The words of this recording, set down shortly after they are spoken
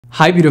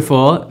Hi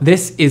beautiful,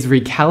 this is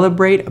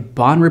Recalibrate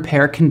Bond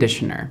Repair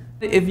Conditioner.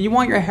 If you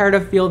want your hair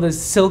to feel the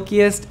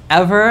silkiest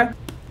ever,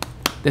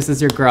 this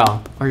is your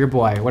girl or your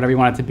boy, whatever you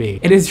want it to be.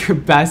 It is your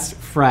best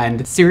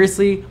friend.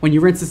 Seriously, when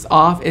you rinse this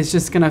off, it's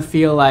just gonna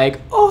feel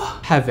like, oh,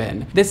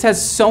 heaven. This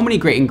has so many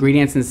great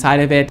ingredients inside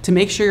of it to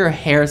make sure your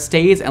hair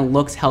stays and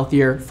looks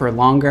healthier for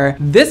longer.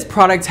 This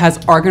product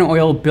has argan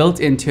oil built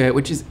into it,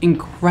 which is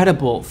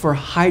incredible for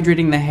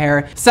hydrating the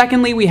hair.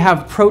 Secondly, we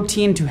have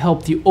protein to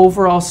help the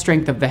overall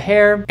strength of the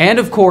hair. And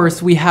of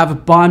course, we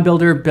have Bond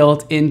Builder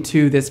built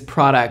into this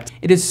product.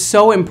 It is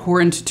so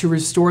important to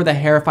restore the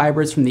hair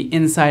fibers from the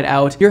inside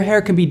out. Your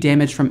hair can be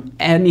damaged from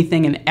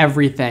anything and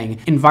everything.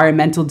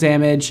 Environmental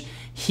damage,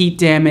 heat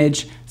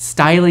damage,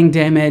 styling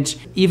damage,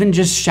 even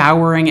just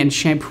showering and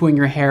shampooing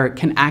your hair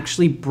can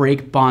actually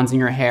break bonds in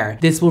your hair.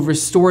 This will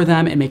restore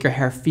them and make your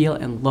hair feel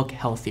and look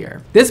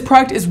healthier. This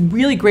product is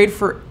really great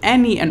for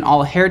any and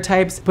all hair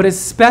types, but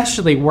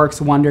especially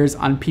works wonders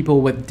on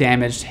people with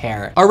damaged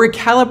hair. Our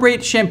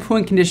Recalibrate shampoo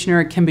and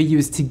conditioner can be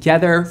used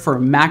together for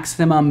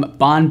maximum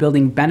bond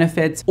building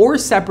benefits or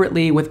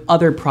separately with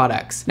other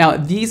products. Now,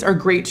 these are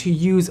great to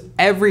use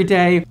every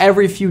day,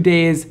 every few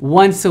days,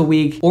 once a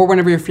week, or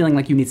whenever you're feeling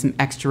like you need some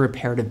extra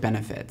reparative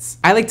benefits.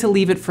 I like to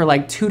leave it for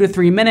like 2 to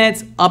 3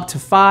 minutes, up to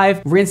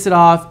 5, rinse it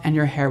off, and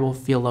your hair will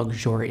feel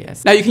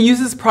luxurious. Now you can use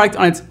this product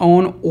on its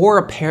own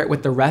or pair it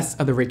with the rest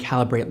of the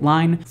Recalibrate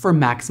line for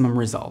maximum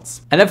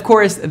results. And of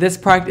course, this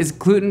product is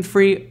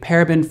gluten-free,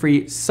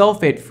 paraben-free,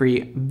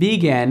 sulfate-free,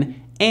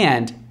 vegan,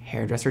 and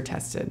hairdresser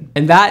tested.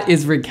 And that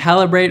is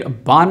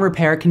Recalibrate Bond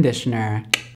Repair Conditioner.